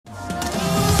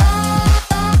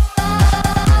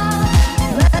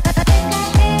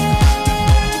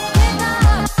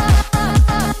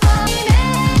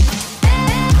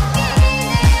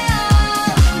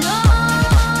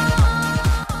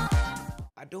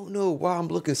don't know why I'm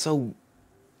looking so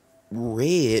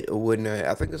red or whatnot.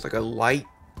 I think it's like a light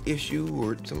issue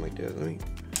or something like that.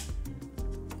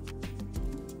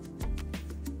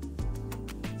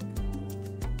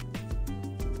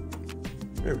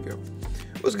 There we go.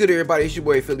 What's good, everybody? It's your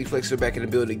boy Philly Phlexer back in the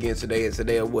building again today, and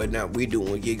today and whatnot we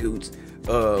doing Gigoots.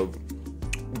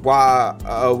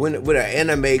 When an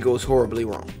anime goes horribly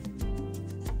wrong.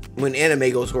 When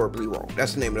anime goes horribly wrong.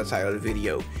 That's the name of the title of the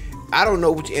video. I don't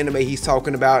know which anime he's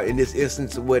talking about in this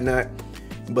instance or whatnot,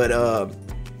 but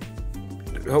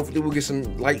hopefully we'll get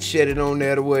some light shedded on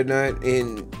that or whatnot,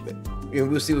 and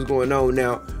we'll see what's going on.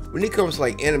 Now, when it comes to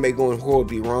like anime going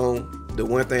horribly wrong, the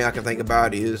one thing I can think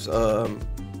about is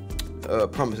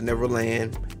Promised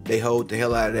Neverland. They hold the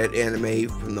hell out of that anime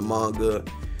from the manga.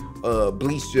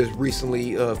 Bleach just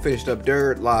recently finished up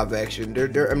their live action,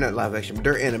 I'm not live action, but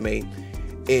their anime.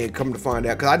 And come to find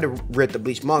out, because I read the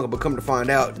Bleach manga, but come to find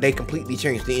out, they completely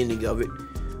changed the ending of it,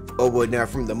 or whatnot,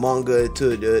 from the manga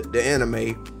to the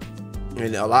anime.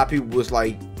 And a lot of people was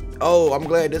like, "Oh, I'm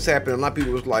glad this happened." And a lot of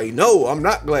people was like, "No, I'm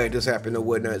not glad this happened," or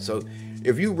whatnot. So,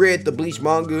 if you read the Bleach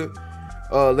manga,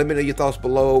 let me know your thoughts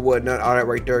below, or whatnot, all that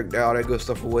right there, all that good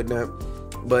stuff, or whatnot.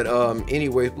 But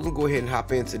anyways, we're gonna go ahead and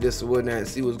hop into this or whatnot and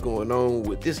see what's going on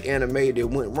with this anime that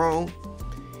went wrong.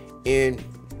 And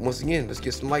once again, let's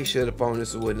get some light shed up on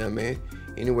this or whatnot, man.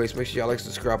 Anyways, make sure y'all like,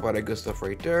 subscribe, all that good stuff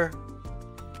right there.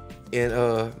 And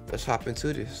let's hop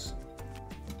into this.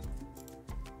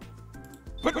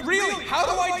 But really, how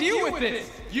do I deal with this?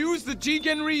 Use the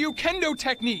Jigen Ryu Kendo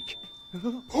technique.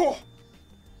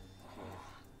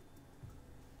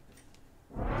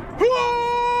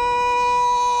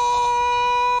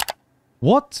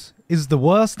 What is the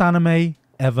worst anime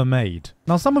ever made?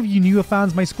 Now, some of you newer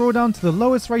fans may scroll down to the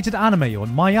lowest rated anime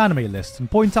on my anime list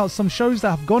and point out some shows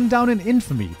that have gone down in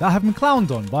infamy, that have been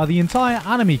clowned on by the entire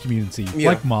anime community,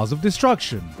 like Mars of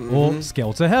Destruction, or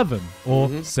Scale to Heaven, or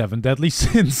Seven Deadly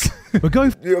Sins. But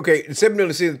go okay, Seven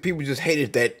Deadly Sins, people just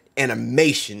hated that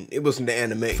animation. It wasn't the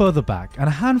anime. Further back, and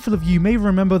a handful of you may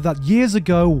remember that years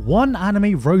ago, one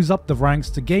anime rose up the ranks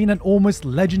to gain an almost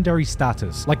legendary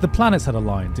status, like the planets had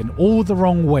aligned in all the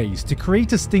wrong ways to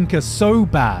create a stinker so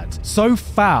bad, so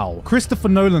foul. Christopher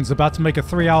Nolan's about to make a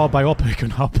 3-hour biopic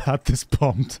on how bad this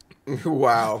bombed.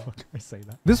 Wow. Why did I say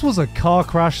that? This was a car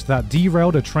crash that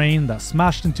derailed a train, that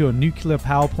smashed into a nuclear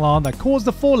power plant, that caused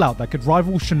a fallout that could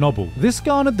rival Chernobyl. This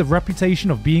garnered the reputation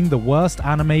of being the worst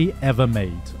anime ever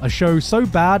made. A show so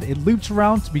bad it looped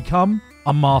around to become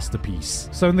a masterpiece.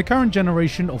 So in the current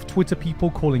generation of Twitter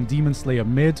people calling Demon Slayer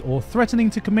mid or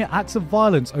threatening to commit acts of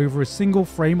violence over a single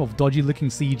frame of dodgy looking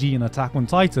CG in Attack on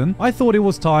Titan, I thought it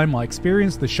was time I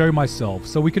experienced the show myself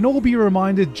so we can all be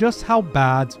reminded just how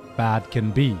bad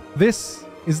can be. This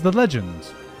is the legend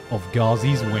of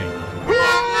Gazi's Wing.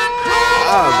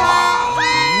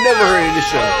 I've never heard of this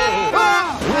show.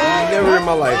 Never in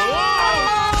my life.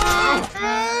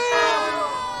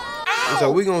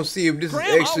 So we're gonna see if this is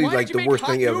actually like the worst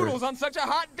thing ever. On such a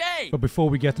hot day? But before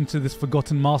we get into this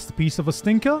forgotten masterpiece of a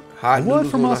stinker, a word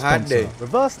from our sponsor.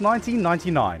 Reverse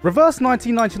 1999. Reverse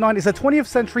 1999 is a 20th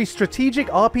century strategic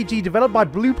RPG developed by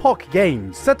Blue Pock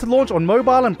Games, set to launch on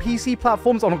mobile and PC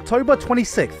platforms on October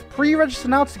 26th. Pre-register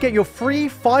now to get your free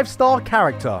 5-star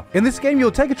character. In this game,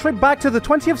 you'll take a trip back to the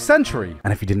 20th century.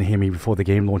 And if you didn't hear me before, the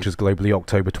game launches globally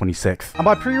October 26th. And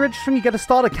by pre-registering, you get to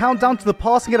start a countdown to the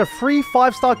past and get a free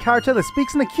 5-star character that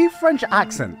speaks in a cute French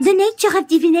accent. The nature of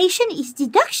divination is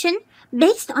deduction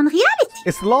based on reality.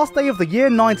 It's the last day of the year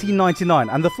 1999,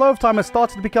 and the flow of time has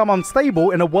started to become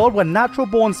unstable in a world where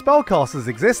natural-born spellcasters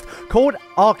exist called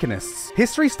Arcanists.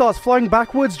 History starts flying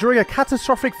backwards during a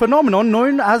catastrophic phenomenon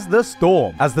known as the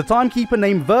Storm. As the timekeeper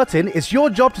named Vertin, it's your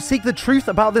job to seek the truth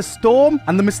about this storm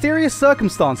and the mysterious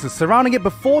circumstances surrounding it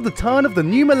before the turn of the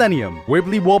new millennium.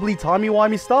 Wibbly-wobbly,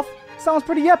 timey-wimey stuff? Sounds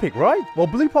pretty epic, right? Well,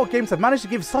 Blue Pot Games have managed to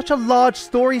give such a large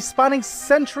story spanning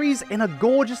centuries in a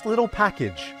gorgeous little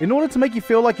package. In order to make you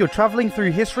feel like you're traveling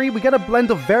through history, we get a blend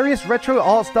of various retro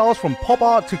art styles from pop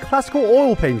art to classical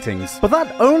oil paintings. But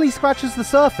that only scratches the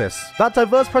surface. That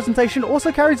diverse presentation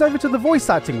also carries over to the voice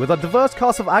acting with a diverse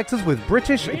cast of actors with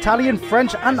British, Italian,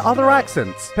 French, and other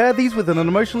accents. Pair these with an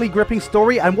emotionally gripping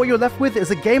story and what you're left with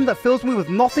is a game that fills me with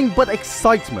nothing but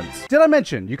excitement. Did I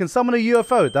mention you can summon a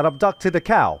UFO that abducted a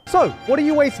cow? So, what are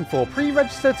you waiting for?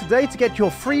 Pre-register today to get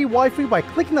your free waifu by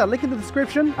clicking that link in the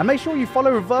description, and make sure you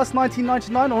follow Reverse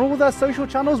 1999 on all their social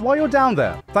channels while you're down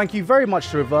there. Thank you very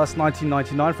much to Reverse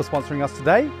 1999 for sponsoring us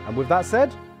today, and with that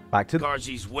said, Back to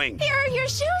Garzy's wing. Here are your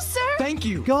shoes, sir. Thank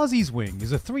you. Gazi's Wing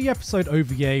is a 3-episode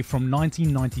OVA from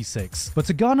 1996, but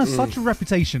to garner such a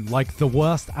reputation like the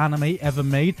worst anime ever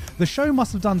made, the show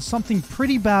must have done something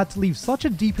pretty bad to leave such a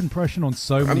deep impression on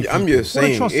so many people. I'm just What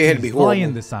saying, it had to be atrocities lie in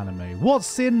horrible. this anime? What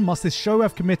sin must this show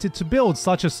have committed to build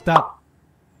such a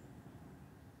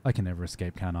I can never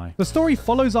escape, can I? The story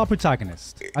follows our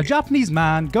protagonist, a Japanese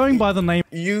man going by the name...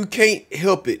 You can't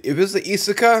help it. If it's an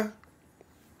isekai,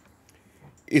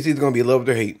 it's either gonna be loved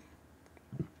or hate.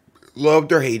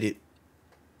 Loved or hated.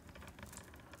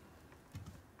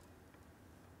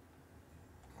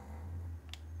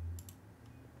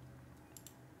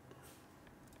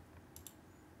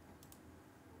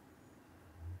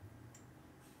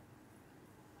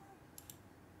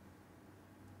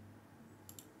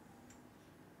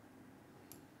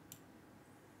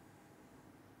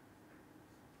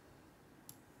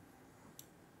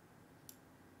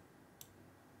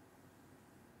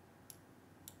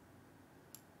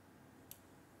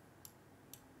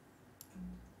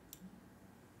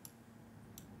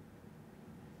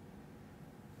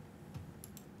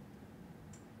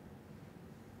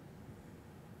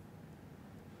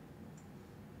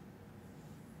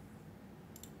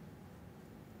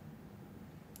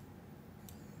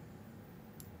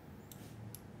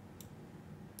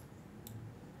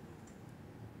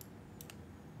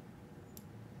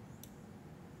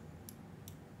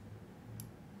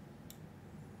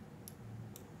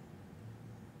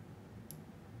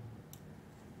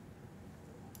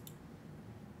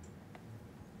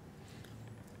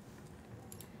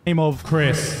 Name of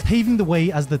Chris, paving the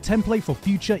way as the template for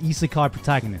future isekai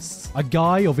protagonists. A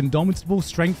guy of indomitable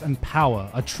strength and power,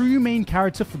 a true main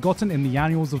character forgotten in the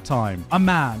annals of time. A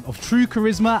man of true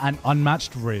charisma and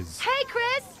unmatched riz. Hey,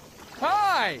 Chris.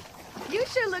 Hi. You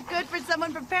sure look good for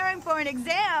someone preparing for an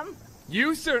exam.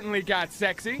 You certainly got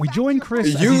sexy. We join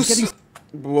Chris as You he's getting...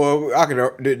 Well, I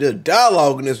could. The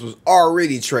dialogue in this was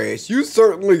already trash. You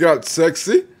certainly got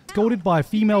sexy. scolded by a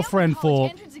female friend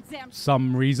for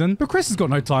some reason. But Chris has got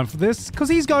no time for this, because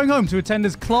he's going home to attend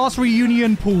his class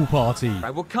reunion pool party. I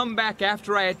will come back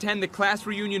after I attend the class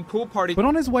reunion pool party. But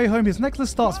on his way home, his necklace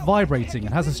starts vibrating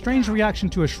and has a strange reaction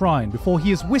to a shrine before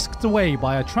he is whisked away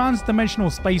by a trans-dimensional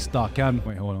space duck and...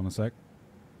 Wait, hold on a sec.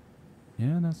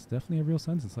 Yeah, that's definitely a real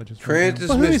sentence I just wrote down.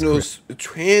 But who is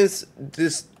Chris?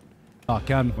 Duck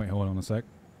and... Wait, hold on a sec.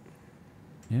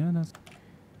 Yeah, that's...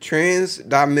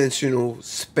 Trans-dimensional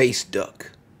space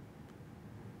duck.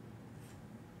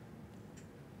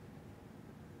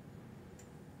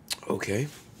 Okay.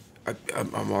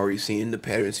 I'm already seeing the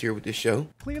patterns here with this show.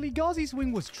 Clearly, Gazi's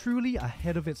Wing was truly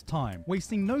ahead of its time,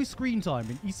 wasting no screen time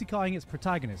in isekaiing its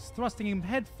protagonist, thrusting him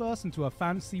headfirst into a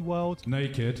fantasy world,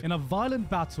 naked, in a violent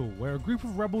battle where a group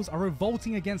of rebels are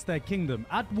revolting against their kingdom,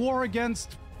 at war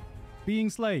against being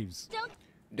slaves.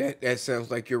 That sounds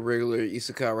like your regular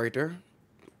isekai right there.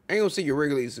 I ain't gonna say your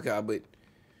regular isekai, but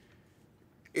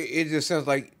it just sounds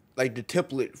like the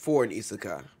template for an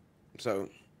isekai. So,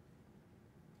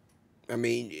 I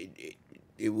mean,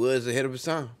 it was ahead of its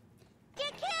time.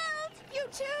 Get killed! You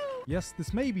too! Yes,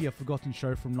 this may be a forgotten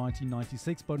show from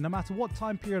 1996, but no matter what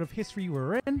time period of history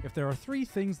we're in, if there are three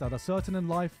things that are certain in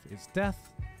life, it's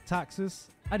death, taxes,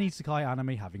 and isekai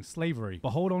anime having slavery. But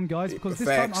hold on, guys, because this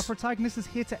time our protagonist is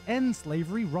here to end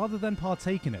slavery rather than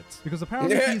partake in it. Because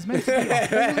apparently he is meant to be a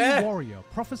holy warrior,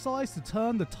 prophesied to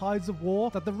turn the tides of war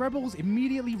that the rebels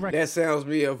immediately That sounds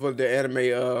me up for the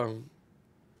anime,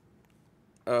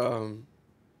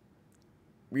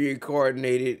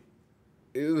 reincarnated.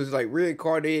 It was like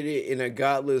reincarnated in a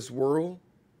godless world.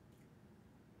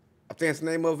 I think that's the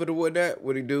name of it or what that.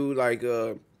 What he do, like,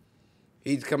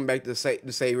 he's coming back to save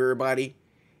everybody.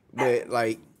 But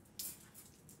like,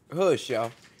 hush,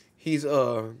 y'all. He has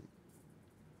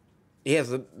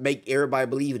to make everybody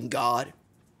believe in God.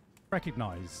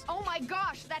 recognize. Oh my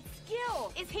gosh, that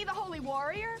skill! Is he the holy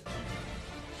warrior?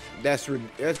 That's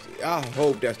I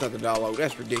hope that's not the dialogue.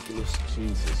 That's ridiculous.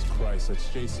 Jesus Christ,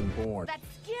 that's Jason Bourne. That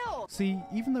skill! See,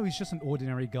 even though he's just an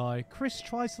ordinary guy, Chris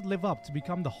tries to live up to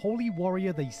become the holy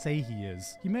warrior they say he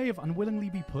is. He may have unwillingly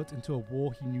been put into a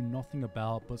war he knew nothing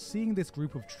about, but seeing this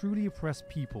group of truly oppressed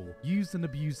people, used and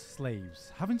abused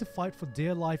slaves, having to fight for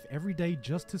dear life every day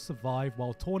just to survive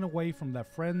while torn away from their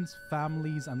friends,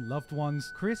 families, and loved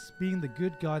ones, Chris, being the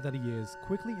good guy that he is,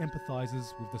 quickly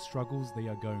empathizes with the struggles they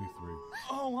are going through.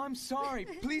 Oh, I'm sorry.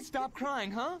 Please stop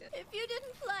crying, huh? If you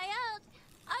didn't fly out,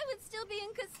 I would still be in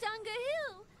Kastanga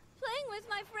Hill, playing with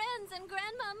my friends and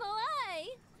Grandma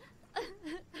Moai.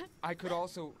 I could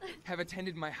also have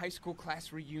attended my high school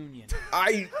class reunion.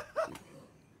 I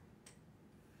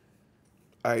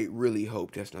really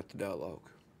hope that's not the dialogue.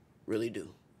 Really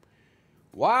do.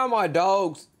 Why are my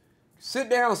dogs? Sit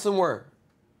down somewhere.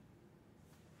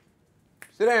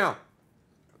 Sit down.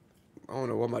 I don't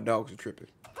know why my dogs are tripping.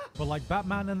 But like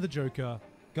Batman and the Joker,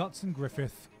 Guts and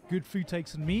Griffith, Good Food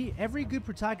Takes and me, every good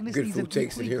protagonist needs an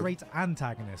equally great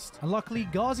antagonist. And luckily,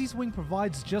 Ghazi's Wing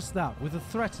provides just that, with the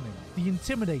threatening, the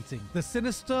intimidating, the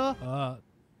sinister,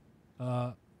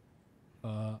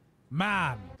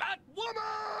 man.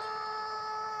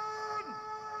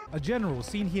 A general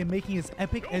seen here making his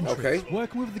epic entrance,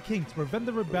 working with the king to prevent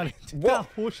the rebellion. Did that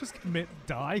horse just commit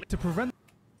die? To prevent...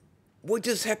 What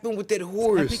just happened with that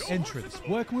horse? Epic entrance,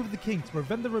 working with the king to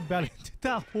prevent the rebellion. Did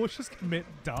that horse just commit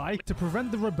die? To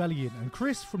prevent the rebellion and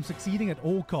Chris from succeeding at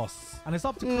all costs. And it's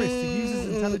up to Chris to use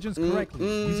his intelligence correctly,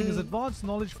 using his advanced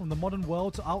knowledge from the modern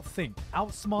world to outthink,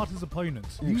 outsmart his opponent,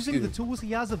 using the tools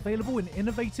he has available in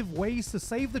innovative ways to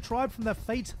save the tribe from their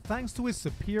fate thanks to his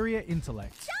superior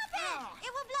intellect. Stop it!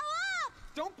 It will blow up!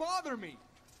 Don't bother me!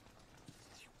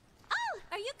 Oh,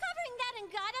 are you covering that in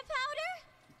Gata powder?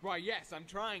 Why, yes, I'm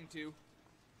trying to.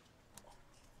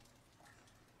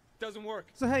 Doesn't work.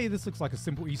 So hey, this looks like a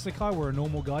simple isekai where a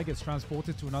normal guy gets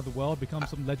transported to another world,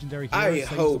 becomes some legendary hero, I saves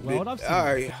hope the world.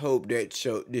 I hope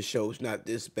that this show's not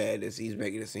this bad as he's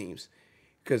making it seems,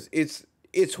 because it's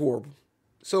horrible.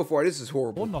 So far, this is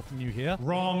horrible. Nothing new here.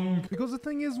 Wrong. Because the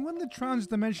thing is, when the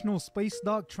trans-dimensional space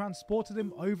duck transported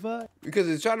him over... Because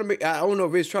it's trying to make... I don't know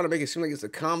if it's trying to make it seem like it's a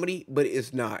comedy, but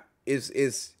it's not.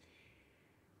 It's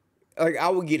like, I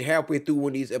would get halfway through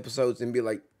one of these episodes and be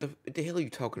like, what the hell are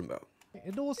you talking about?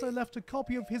 It also left a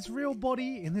copy of his real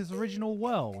body in his original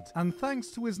world, and thanks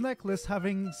to his necklace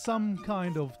having some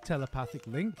kind of telepathic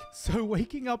link, so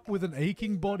waking up with an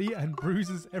aching body and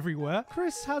bruises everywhere,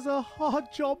 Chris has a hard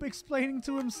job explaining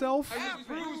to himself. I was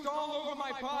bruised all over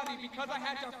my body because I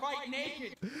had to fight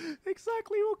naked.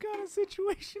 Exactly what kind of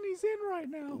situation he's in right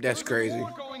now. That's crazy. There's a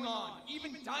war going on.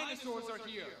 Even dinosaurs are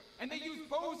here, and they use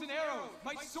bows and arrows.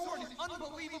 My sword is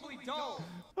unbelievably dull.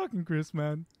 Fucking Chris,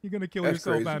 man. You're gonna kill That's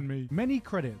yourself crazy. and me. Many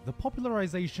credit the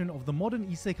popularization of the modern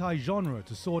isekai genre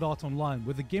to Sword Art Online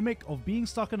with the gimmick of being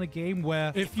stuck in a game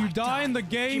where if you die in the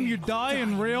game, you die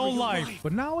in real life.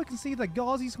 But now I can see that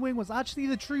Ghazi's Wing was actually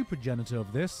the true progenitor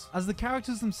of this, as the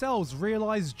characters themselves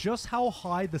realize just how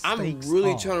high the stakes I'm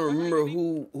really are. trying to remember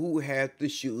who had the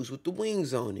shoes with the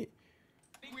wings on it.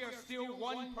 We are still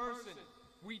one person.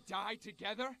 We die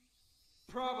together?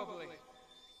 Probably.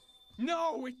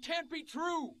 No, it can't be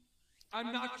true.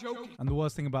 I'm not joking. And the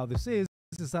worst thing about this is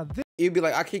that this It'd be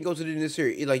like, I can't go to this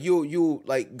here. Like you'll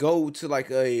like go to like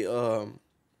a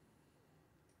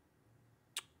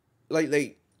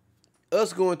like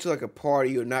us going to like a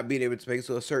party or not being able to make it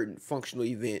to a certain functional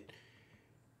event.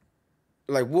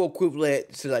 Like we'll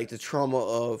equivalent to like the trauma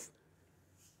of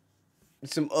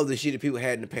some other shit that people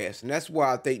had in the past. And that's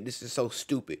why I think this is so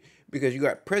stupid. Because you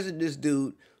got this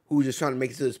dude who's just trying to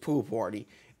make it to this pool party,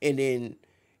 and then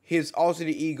his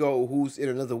alternate ego who's in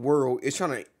another world is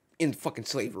trying to end fucking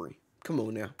slavery. Come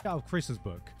on now. out of Chris's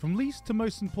book. From least to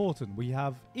most important, we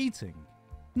have eating,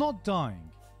 not dying,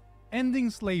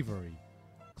 ending slavery,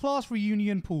 class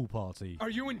reunion pool party. Are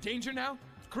you in danger now?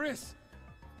 Chris!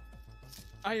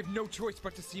 I have no choice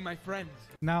but to see my friends.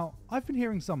 Now, I've been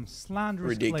hearing some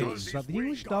slanderous claims that the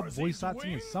English dub voice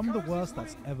acting is some of the worst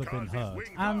that's ever been heard,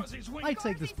 and I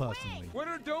take this personally. What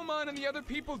are Doman and the other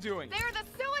people doing? They're the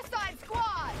Suicide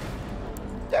Squad!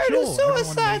 They're the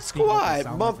Suicide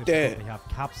Squad. Bump They that. have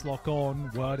caps lock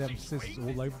on, word emphasis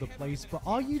all over the place, but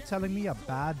are you telling me a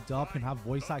bad dub can have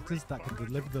voice actors that can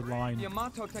deliver the line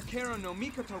Yamato Takeru no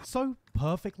Mikoto. so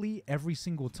perfectly every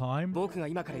single time? 僕が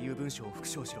今から言う文章を復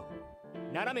唱しろ。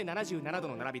斜め77度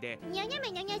の並びで。にゃにゃめ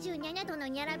77度の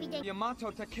並びで Yamato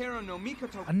Takeru no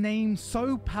Mikoto. A name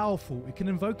so powerful it can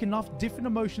invoke enough different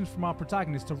emotions from our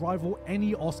protagonist to rival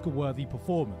any Oscar-worthy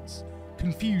performance.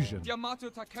 Confusion, Yamato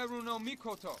Takeru no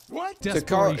Mikoto. What?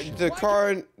 desperation.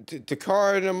 Takara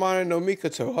no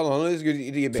Mikoto. Hold on, let's get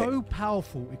it back. So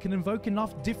powerful it can invoke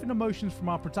enough different emotions from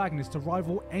our protagonist to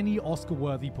rival any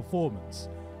Oscar-worthy performance.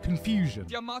 Confusion,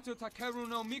 Yamato Takeru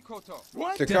no Mikoto.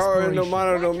 What? Takara no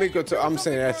Mikoto. I'm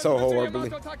saying that so horribly.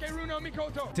 Yamato Takeru no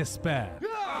Mikoto. despair.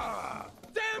 Ah!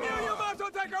 Damn you, Yamato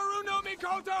Takeru no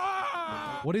Mikoto!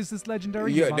 Ah! What is this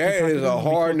legendary? Yeah, Yamato that is a Takeru no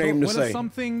hard Mikoto? name to Well, say. it's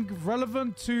something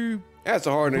relevant to That's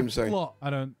a hard name to say. plot. I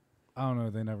don't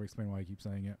know. They never explain why I keep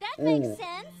saying it. That makes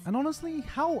sense. And honestly,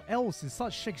 how else is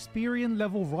such Shakespearean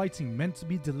level writing meant to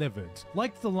be delivered?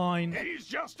 Like the line, He's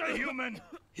just a human.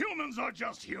 Humans are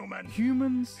just human.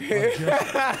 humans are just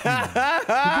human. Could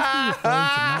this be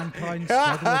referring to mankind's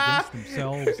struggle against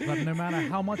themselves, that no matter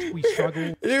how much we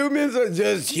struggle, Humans are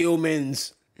just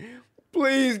humans.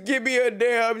 Please give me a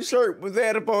damn shirt with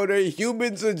that up on there.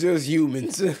 Humans are just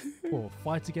humans. or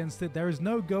fight against it, there is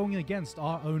no going against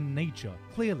our own nature.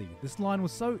 Clearly, this line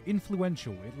was so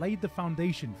influential, it laid the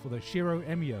foundation for the Shiro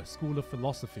Emiya school of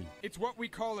philosophy. It's what we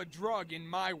call a drug in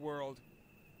my world.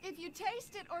 If you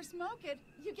taste it or smoke it,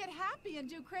 you get happy and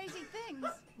do crazy things.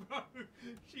 Bro,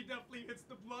 she definitely hits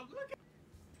the blood. Look at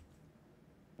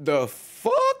the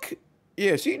fuck?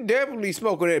 Yeah, she definitely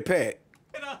smoking that pack.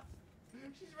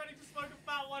 She's ready to smoke a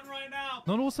fat one right now.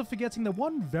 Not also forgetting that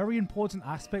one very important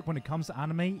aspect when it comes to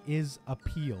anime is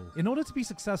appeal. In order to be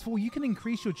successful, you can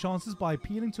increase your chances by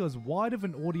appealing to as wide of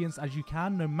an audience as you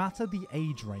can, no matter the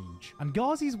age range. And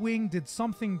Gazi's Wing did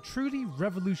something truly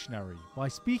revolutionary by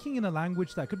speaking in a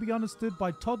language that could be understood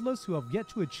by toddlers who have yet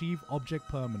to achieve object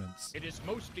permanence. It is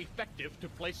most effective to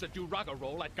place a Duraga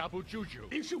roll at Gabujuju.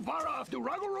 Ishubara of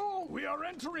Duraga roll, we are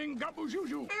entering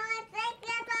Gabujuju.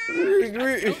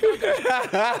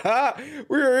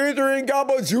 We are entering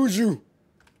Gabujuju.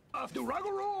 Of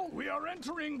Duraga roll, we are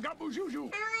entering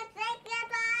Gabujuju.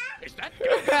 Is that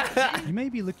You may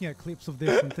be looking at clips of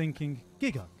this and thinking,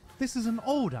 Giga, this is an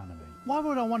old anime. Why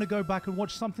would I want to go back and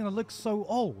watch something that looks so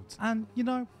old? And, you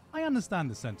know, I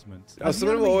understand the sentiment. Some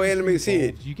of the old animes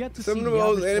hit. You get to some see of the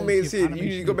old animes hit. You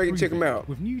need to go back and check them out.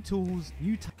 With new tools,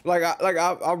 new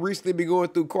I recently been going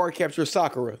through Card Capture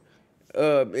Sakura.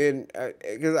 And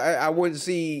because I went to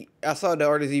see, I saw the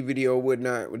RDZ video and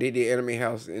whatnot when they did Anime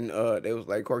House, and they was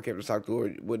like Card Capture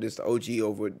Sakura with this OG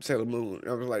over at Sailor Moon.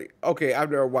 And I was like, okay,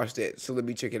 I've never watched that, so let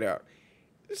me check it out.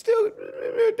 It's still a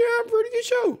damn pretty good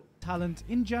show. Talent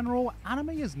in general,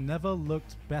 anime has never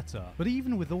looked better. But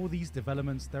even with all these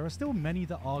developments, there are still many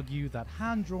that argue that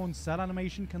hand-drawn cell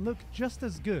animation can look just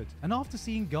as good. And after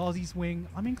seeing Gazi's Wing,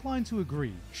 I'm inclined to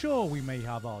agree. Sure, we may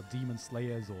have our Demon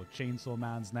Slayers or Chainsaw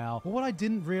Mans now, but what I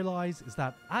didn't realize is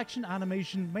that action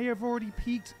animation may have already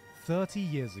peaked 30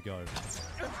 years ago.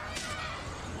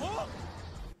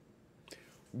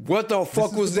 What the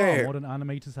fuck was that? Modern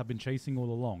animators have been chasing all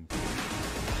along.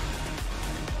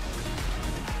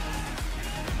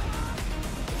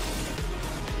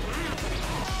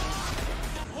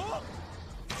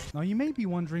 Now you may be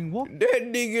wondering what that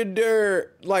nigga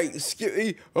there like he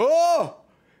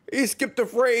skipped the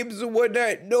frames and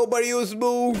whatnot. Nobody was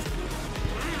moved.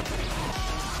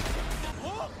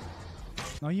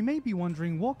 Now you may be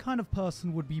wondering what kind of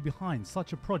person would be behind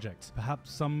such a project.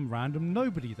 Perhaps some random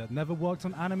nobody that never worked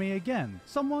on anime again.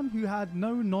 Someone who had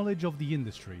no knowledge of the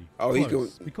industry. Oh, he's going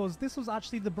because this was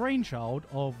actually the brainchild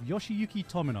of Yoshiyuki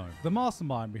Tomino, the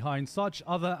mastermind behind such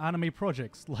other anime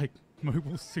projects like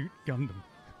Mobile Suit Gundam.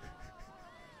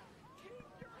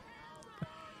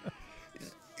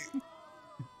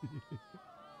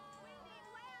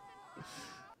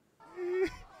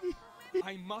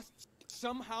 I must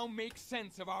somehow make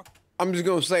sense of our... I'm just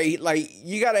gonna say, like,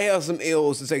 you gotta have some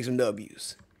L's to take some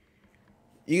W's.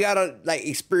 You gotta, like,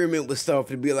 experiment with stuff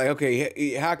to be like,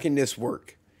 okay, how can this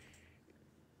work?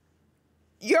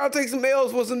 You gotta take some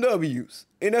L's for some W's.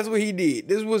 And that's what he did.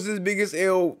 This was his biggest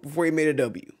L before he made a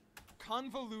W.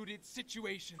 Convoluted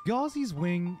situation. Gazi's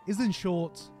Wing is, in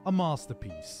short, a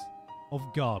masterpiece of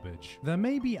garbage. There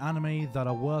may be anime that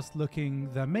are worse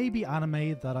looking, there may be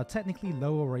anime that are technically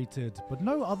lower rated, but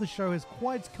no other show has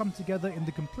quite come together in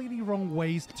the completely wrong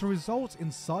ways to result in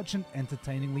such an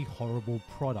entertainingly horrible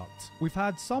product. We've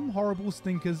had some horrible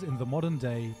stinkers in the modern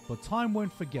day, but time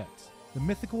won't forget the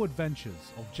mythical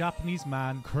adventures of Japanese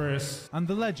man Chris and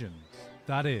the legend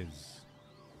that is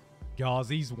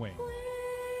Gazi's Wing.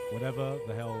 Whatever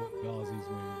the hell Gazi's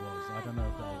Wing was, I don't know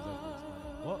if that was ever explained.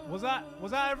 What was that?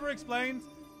 Was that ever explained?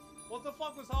 What the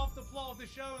fuck was half the plot of the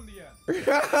show in the end? What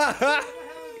the hell is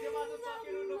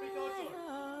Yamasaki no Mikoto?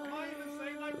 Am I even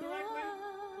saying that correctly?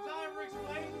 Was that ever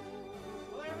explained?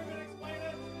 Will they ever gonna explain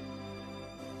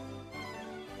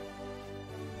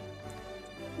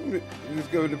it? Let's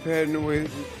go to the pad in the way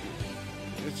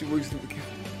that she works in the camera.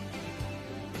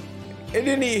 And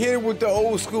then he hit it with the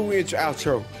old school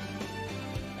outro.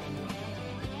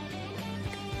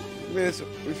 Man,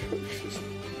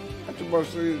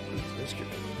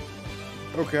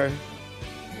 okay.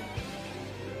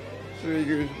 So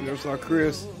you saw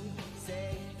Chris.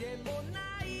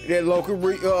 That local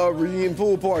reunion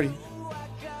pool party.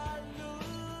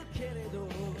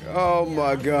 Oh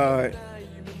my God.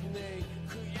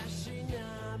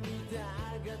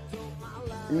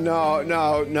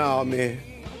 No, man.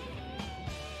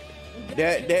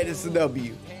 That is the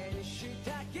W.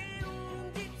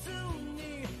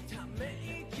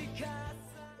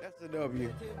 That's a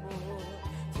W.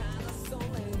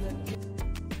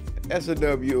 That's a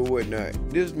W or whatnot.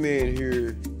 This man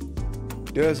here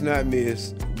does not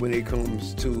miss when it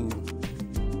comes to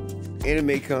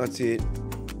anime content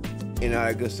and all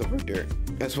that good stuff right there.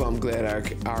 That's why I'm glad I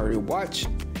already watched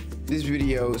this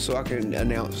video, so I can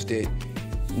announce that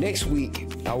next week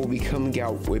I will be coming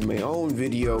out with my own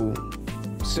video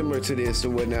similar to this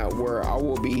and whatnot, where I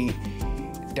will be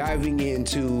diving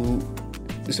into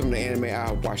some of the anime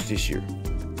I watched this year.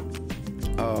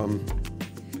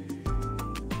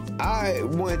 I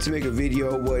wanted to make a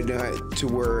video or whatnot to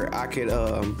where I could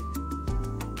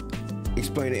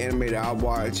explain the anime that I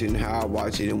watch and how I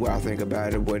watch it and what I think about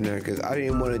it and whatnot, because I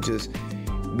didn't want to just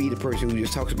be the person who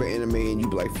just talks about anime and you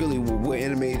be like, Philly, well, what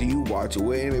anime do you watch, or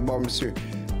what anime bought me serious?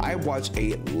 I watch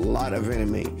a lot of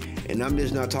anime, and I'm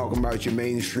just not talking about your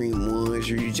mainstream ones,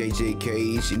 your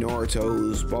JJKs, your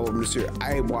Naruto's, blah blah blah.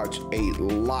 I watch a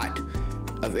lot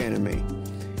of anime,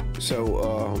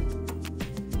 so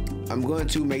I'm going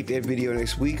to make that video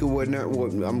next week or whatnot.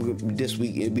 This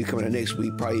week, it'll be coming out next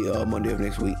week, probably Monday of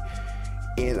next week,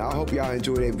 and I hope y'all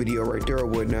enjoy that video right there or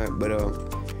whatnot. But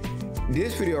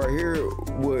this video right here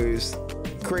was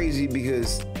crazy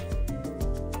because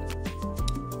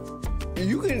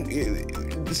you can,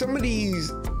 some of these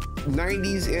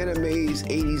 90s animes,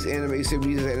 80s animes,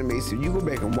 70s animes, if you go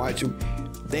back and watch them,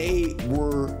 they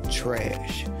were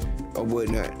trash or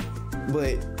whatnot.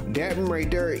 But that one right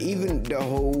there, even the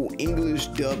whole English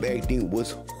dub acting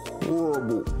was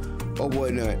horrible or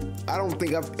whatnot. I don't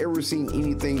think I've ever seen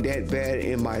anything that bad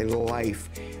in my life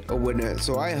or whatnot.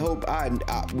 So I hope well,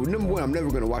 number one, I'm never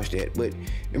gonna watch that. But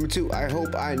number two, I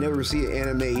hope I never see an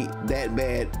anime that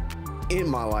bad in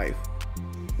my life,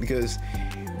 because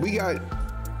we got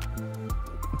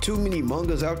too many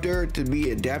mangas out there to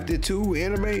be adapted to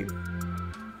anime,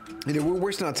 and if we're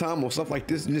wasting our time on stuff like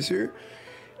this and this here,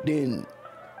 then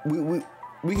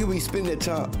we could be spending that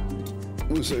time.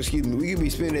 So excuse me, we could be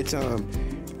spending that time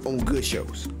on good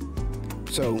shows.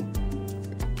 So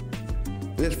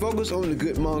let's focus on the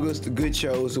good mangas, the good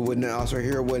shows, and whatnot, also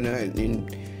here and whatnot,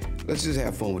 and let's just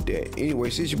have fun with that. Anyway,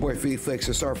 since your boy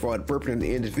Phlexer, sorry for all the burping at the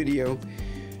end of this video.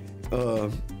 I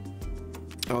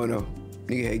don't know,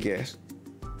 nigga had gas.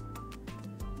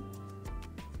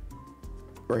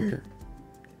 Right here,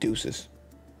 deuces.